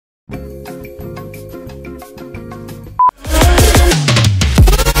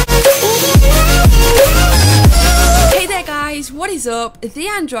is up, the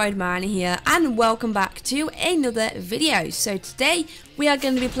Android Man here, and welcome back to another video. So today we are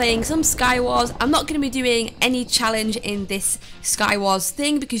going to be playing some Skywars. I'm not going to be doing any challenge in this Skywars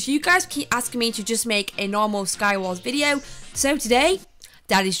thing because you guys keep asking me to just make a normal Skywars video. So today,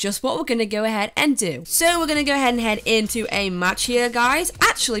 that is just what we're going to go ahead and do. So we're going to go ahead and head into a match here, guys.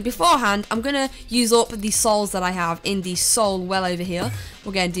 Actually, beforehand, I'm going to use up the souls that I have in the soul well over here.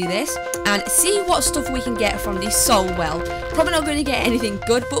 We're going to do this and see what stuff we can get from the soul well. Probably not going to get anything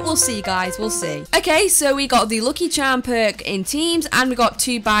good, but we'll see, guys. We'll see. Okay, so we got the Lucky Charm perk in teams and we got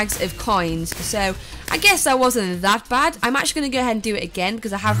 2 bags of coins. So I guess that wasn't that bad. I'm actually going to go ahead and do it again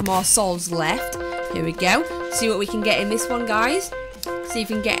because I have more souls left. Here we go. See what we can get in this one, guys. See if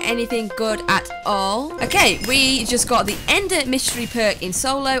we can get anything good at all. Okay, we just got the Ender Mystery perk in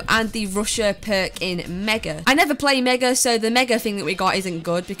Solo and the Russia perk in Mega. I never play Mega, so the Mega thing that we got isn't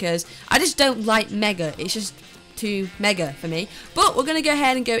good because I just don't like Mega. It's just too Mega for me. But we're going to go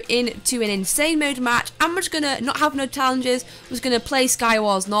ahead and go into an insane mode match. I'm just going to not have no challenges. I'm just going to play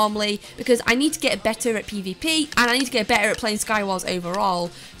Skywars normally because I need to get better at PvP and I need to get better at playing Skywars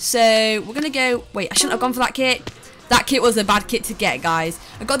overall. So we're going to go... Wait, I shouldn't have gone for that kit. That kit was a bad kit to get, guys.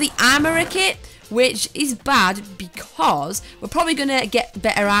 I got the armorer kit, which is bad because we're probably going to get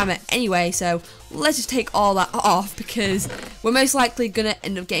better armor anyway. So let's just take all that off because we're most likely going to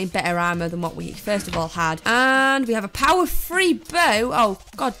end up getting better armor than what we first of all had. And we have a power 3 bow. Oh,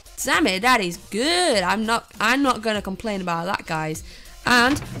 god damn it, that is good. I'm not going to complain about that, guys.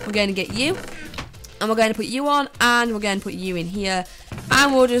 And we're going to get you. And we're going to put you on, and we're going to put you in here,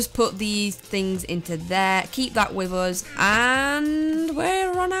 and we'll just put these things into there, keep that with us, and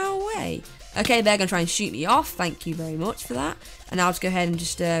we're on our way. Okay, they're going to try and shoot me off, thank you very much for that, and I'll just go ahead and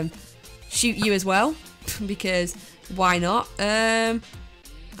just shoot you as well, because why not? I'm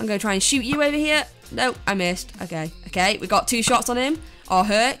going to try and shoot you over here. No, I missed. Okay, we got 2 shots on him, or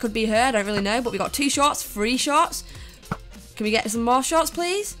her, it could be her, I don't really know, but we got 2 shots, 3 shots. Can we get some more shots,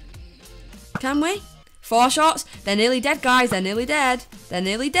 please? Can we? 4 shots. They're nearly dead, guys. They're nearly dead. They're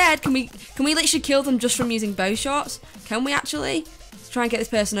nearly dead. Can we literally kill them just from using bow shots? Can we actually? Let's try and get this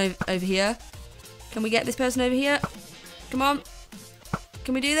person over here. Can we get this person over here? Come on.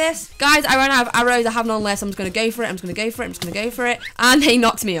 Can we do this? Guys, I ran out of arrows. I have none less. I'm just going to go for it. I'm just going to go for it. I'm just going to go for it. And they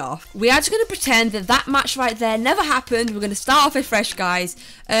knocked me off. We are just going to pretend that that match right there never happened. We're going to start off afresh, guys.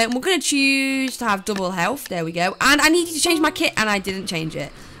 We're going to choose to have double health. There we go. And I needed to change my kit and I didn't change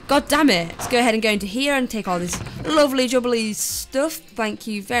it. God damn it. Let's go ahead and go into here and take all this lovely jubbly stuff. Thank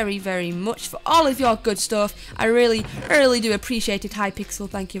you very, very much for all of your good stuff. I really, really do appreciate it. Hypixel,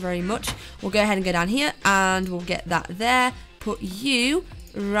 thank you very much. We'll go ahead and go down here and we'll get that there. Put you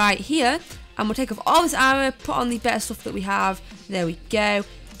right here. And we'll take off all this armor, put on the better stuff that we have. There we go.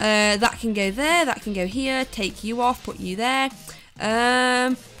 That can go there, that can go here. Take you off, put you there.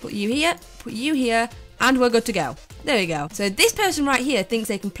 Put you here, and we're good to go. There we go. So this person right here thinks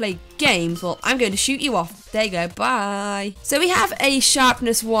they can play games. Well, I'm going to shoot you off. There you go. Bye. So we have a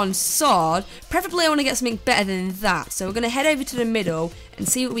sharpness 1 sword. Preferably I want to get something better than that. So we're going to head over to the middle and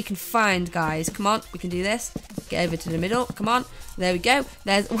see what we can find, guys. Come on. We can do this. Get over to the middle. Come on. There we go.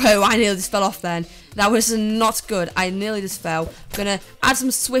 There's... Whoa, I nearly just fell off then. That was not good. I nearly just fell. We're going to add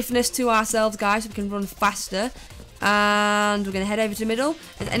some swiftness to ourselves, guys, so we can run faster. And we're going to head over to the middle.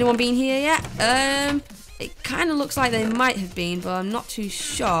 Has anyone been here yet? It kind of looks like they might have been, but I'm not too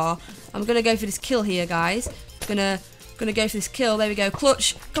sure. I'm going to go for this kill here, guys. Gonna go for this kill. There we go.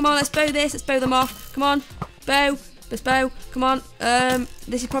 Clutch. Come on, let's bow this. Let's bow them off. Come on. Bow. Let's bow. Come on.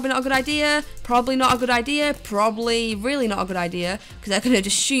 This is probably not a good idea. Probably not a good idea. Probably really not a good idea. Because they're going to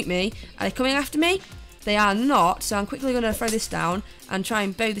just shoot me. Are they coming after me? They are not. So I'm quickly going to throw this down and try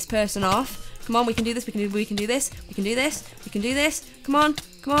and bow this person off. Come on, we can do this. We can do this. We can do this. We can do this. Come on.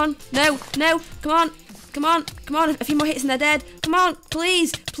 Come on. No. No. Come on. Come on, come on, a few more hits and they're dead. Come on,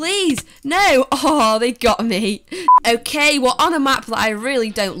 please, please. No, oh, they got me. Okay, we're on a map that I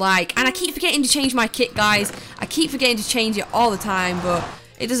really don't like. And I keep forgetting to change my kit, guys. I keep forgetting to change it all the time, but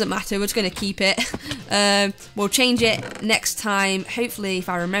it doesn't matter. We're just going to keep it. We'll change it next time, hopefully, if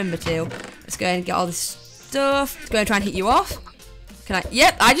I remember to. Let's go ahead and get all this stuff. Let's go and try and hit you off. Can I?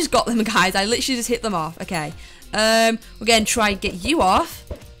 Yep, I just got them, guys. I literally just hit them off. Okay. We're going to try and get you off.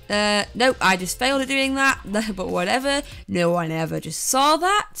 Nope, I just failed at doing that, but whatever. No one ever just saw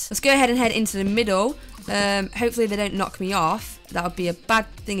that. Let's go ahead and head into the middle. Hopefully they don't knock me off. That would be a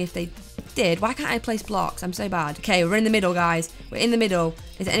bad thing if they did. Why can't I place blocks? I'm so bad. Okay, we're in the middle, guys. We're in the middle.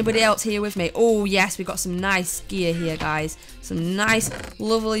 Is there anybody else here with me? Oh, yes, we've got some nice gear here, guys. Some nice,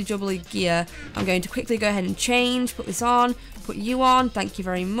 lovely, jubbly gear. I'm going to quickly go ahead and change, put this on, put you on. Thank you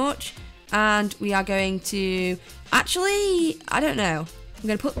very much. and we are going to, actually, I don't know. I'm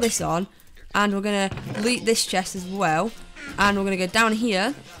going to put this on, and we're going to loot this chest as well, and we're going to go down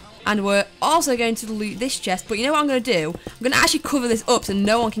here, and we're also going to loot this chest. But you know what I'm going to do? I'm going to actually cover this up so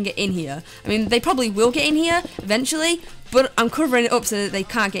no one can get in here. I mean, they probably will get in here eventually, but I'm covering it up so that they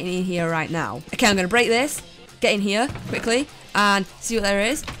can't get in here right now. Okay, I'm going to break this, get in here quickly, and see what there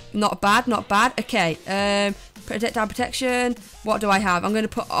is. Not bad, not bad. Okay, projectile protection. What do I have? I'm going to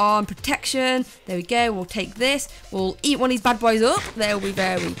put on protection. There we go. We'll take this. We'll eat one of these bad boys up. There we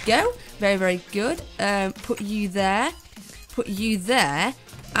go. Very, very good. Put you there. Put you there.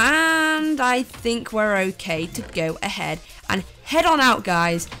 And I think we're okay to go ahead and head on out,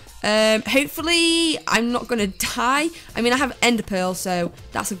 guys. Hopefully I'm not going to die. I mean, I have ender pearl, so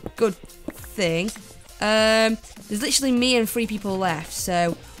that's a good thing. There's literally me and 3 people left,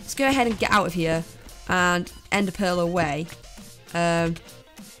 so let's go ahead and get out of here and ender pearl away.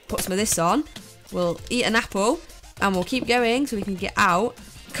 Put some of this on. We'll eat an apple and we'll keep going so we can get out.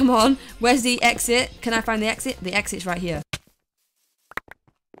 Come on, where's the exit? Can I find the exit? The exit's right here.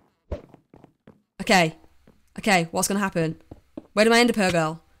 Okay, what's gonna happen? Where did my ender pearl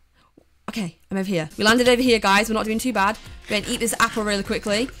go? Okay, I'm over here. We landed over here, guys. We're not doing too bad. We're going to eat this apple really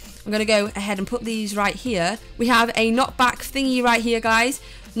quickly. I'm going to go ahead and put these right here. We have a knockback thingy right here, guys.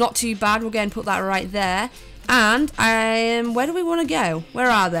 Not too bad. We'll go and put that right there. And where do we want to go? Where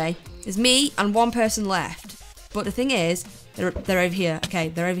are they? There's me and 1 person left. But the thing is, they're over here. Okay,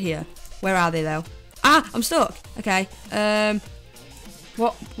 they're over here. Where are they, though? Ah, I'm stuck. Okay.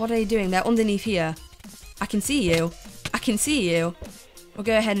 What are they doing? They're underneath here. I can see you. I can see you. We'll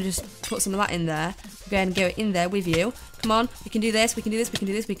go ahead and just put some of that in there. We'll go ahead and go in there with you. Come on, we can do this, we can do this, we can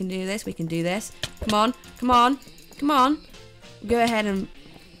do this, we can do this, we can do this. Come on, come on, come on. We'll go ahead and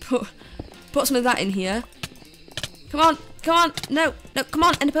put some of that in here. Come on, come on, no, come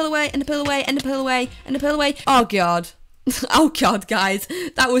on, ender pearl away, ender pearl away, ender pearl away, ender pearl away. Oh god. Oh god, guys,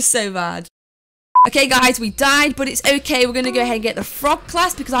 that was so bad. Okay guys, we died, but it's okay. We're going to go ahead and get the frog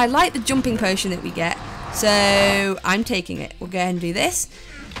class because I like the jumping potion that we get. So I'm taking it. We'll go ahead and do this.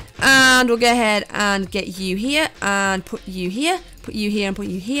 And we'll go ahead and get you here and put you here. Put you here and put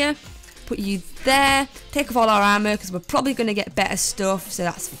you here. Put you there. Take off all our armor because we're probably going to get better stuff. So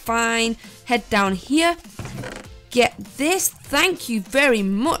that's fine. Head down here. Get this. Thank you very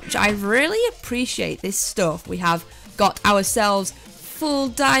much. I really appreciate this stuff. We have got ourselves full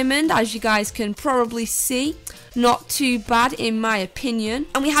diamond, as you guys can probably see. Not too bad in my opinion.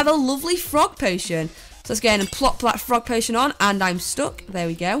 And we have a lovely frog potion. So let's go ahead and plop that frog potion on, and I'm stuck. There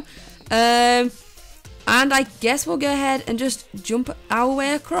we go. And I guess we'll go ahead and just jump our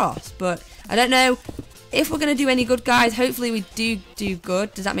way across. But I don't know if we're going to do any good, guys. Hopefully we do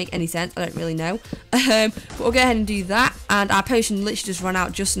good. Does that make any sense? I don't really know. But we'll go ahead and do that. And our potion literally just ran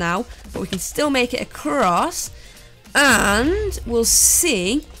out just now. But we can still make it across. And we'll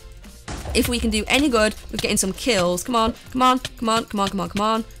see if we can do any good with getting some kills. Come on, come on, come on, come on, come on, come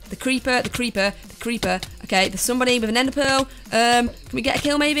on. The creeper, the creeper, the creeper. Okay, there's somebody with an ender pearl. Can we get a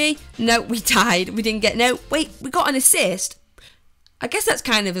kill maybe? No, we died. We didn't get, no, wait, we got an assist. I guess that's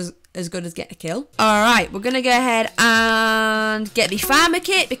kind of as good as getting a kill. Alright, we're going to go ahead and get the farmer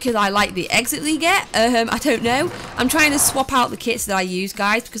kit because I like the exit we get. I don't know. I'm trying to swap out the kits that I use,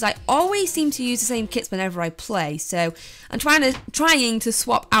 guys, because I always seem to use the same kits whenever I play. So I'm trying to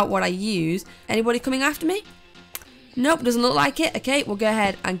swap out what I use. Anybody coming after me? Nope, doesn't look like it. Okay, we'll go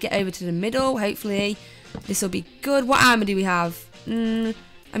ahead and get over to the middle. Hopefully this will be good. What armor do we have? I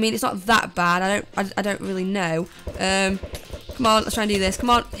mean, it's not that bad. I don't really know. Come on, let's try and do this. Come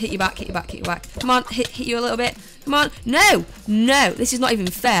on, hit you back, hit you back, hit you back. Come on, hit you a little bit. Come on. No, no, this is not even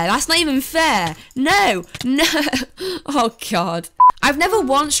fair. That's not even fair. No, no. Oh, God. I've never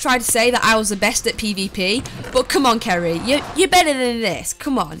once tried to say that I was the best at PvP, but come on, Kerry. You're better than this.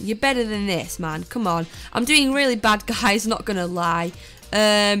 Come on, you're better than this, man. Come on. I'm doing really bad, guys, not gonna lie.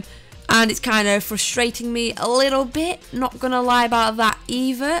 And it's kind of frustrating me a little bit. Not gonna lie about that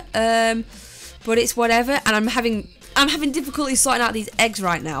either. But it's whatever, and I'm having difficulty sorting out these eggs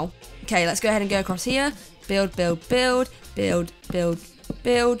right now. Okay, let's go ahead and go across here. Build, build, build, build, build,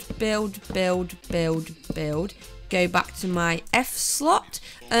 build, build, build, build, build. Go back to my F slot.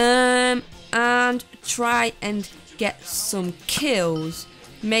 And try and get some kills.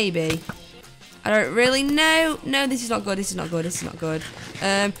 Maybe. I don't really know. No, this is not good. This is not good. This is not good.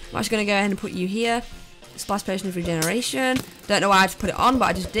 I'm just going to go ahead and put you here. Splash potion of regeneration. Don't know why I just put it on, but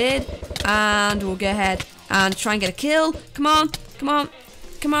I just did. And we'll go ahead and try and get a kill. Come on. Come on.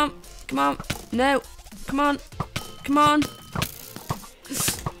 Come on. Come on. No. Come on. Come on.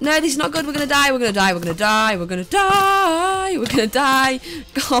 No, this is not good. We're gonna die. We're gonna die. We're gonna die. We're gonna die. We're gonna die.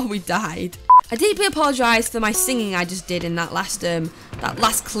 God, we died. I deeply apologise for my singing I just did in that last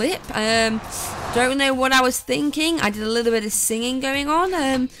clip. Don't know what I was thinking. I did a little bit of singing going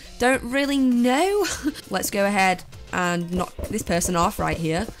on. Don't really know. Let's go ahead and knock this person off right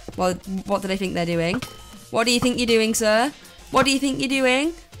here. Well, what do they think they're doing? What do you think you're doing, sir? What do you think you're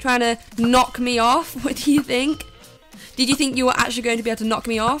doing? Trying to knock me off? What do you think? Did you think you were actually going to be able to knock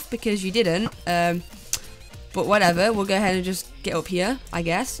me off? Because you didn't. But whatever, we'll go ahead and just get up here, I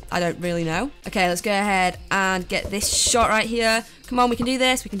guess. I don't really know. Okay, let's go ahead and get this shot right here. Come on, we can do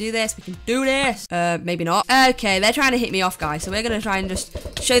this, we can do this, we can do this. Maybe not. Okay, they're trying to hit me off, guys, so we're going to try and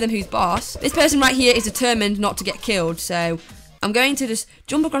just show them who's boss. This person right here is determined not to get killed, so I'm going to just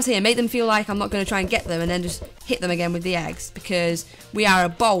jump across here, make them feel like I'm not going to try and get them, and then just hit them again with the eggs, because we are a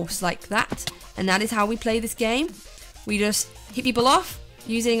boss like that, and that is how we play this game. We just hit people off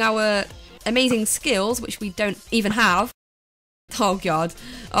using our amazing skills, which we don't even have. Oh god,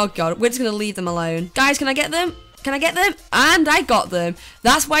 we're just gonna leave them alone. Guys, can I get them? Can I get them? And I got them.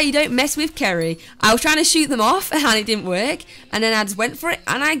 That's why you don't mess with Kerry. I was trying to shoot them off and it didn't work, and then I just went for it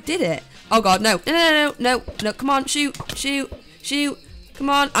and I did it. Oh god, no, come on, shoot, come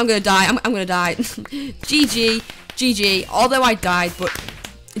on, I'm gonna die, I'm gonna die. GG, although I died, but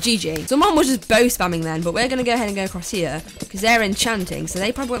GG. Someone was just bow spamming then, but we're going to go ahead and go across here because they're enchanting, so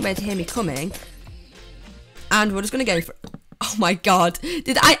they probably won't be able to hear me coming. And we're just going to go for it. Oh my god,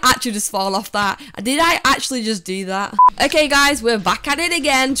 did I actually just fall off that? Did I actually just do that? Okay guys, we're back at it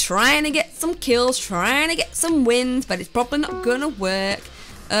again, trying to get some kills, trying to get some wins, but it's probably not going to work.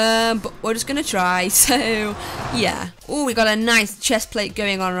 But we're just going to try, so yeah. Oh, we got a nice chest plate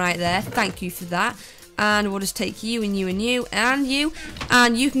going on right there, thank you for that. And we'll just take you and you and you and you.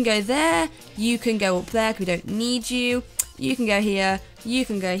 And you can go there. You can go up there because we don't need you. You can go here. You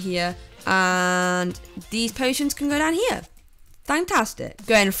can go here. And these potions can go down here. Fantastic.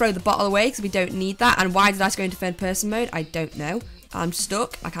 Go ahead and throw the bottle away because we don't need that. And why did I go into third person mode? I don't know. I'm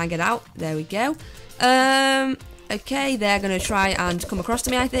stuck. I can't get out. There we go. Okay, they're going to try and come across to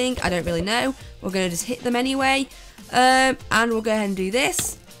me, I think. I don't really know. We're going to just hit them anyway. And we'll go ahead and do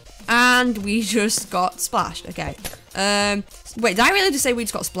this. And we just got splashed. Okay. Wait, did I really just say we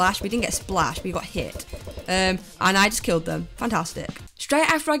just got splashed? We didn't get splashed. We got hit. And I just killed them. Fantastic. Straight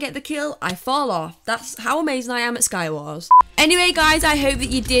after I get the kill, I fall off. That's how amazing I am at Skywars. Anyway, guys, I hope that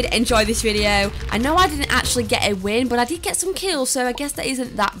you did enjoy this video. I know I didn't actually get a win, but I did get some kills, so I guess that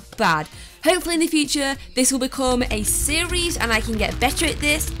isn't that bad. Hopefully in the future, this will become a series and I can get better at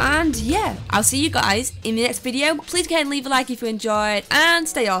this. And yeah, I'll see you guys in the next video. Please go ahead and leave a like if you enjoyed. And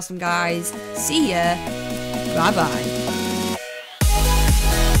stay awesome, guys. See ya. Bye-bye.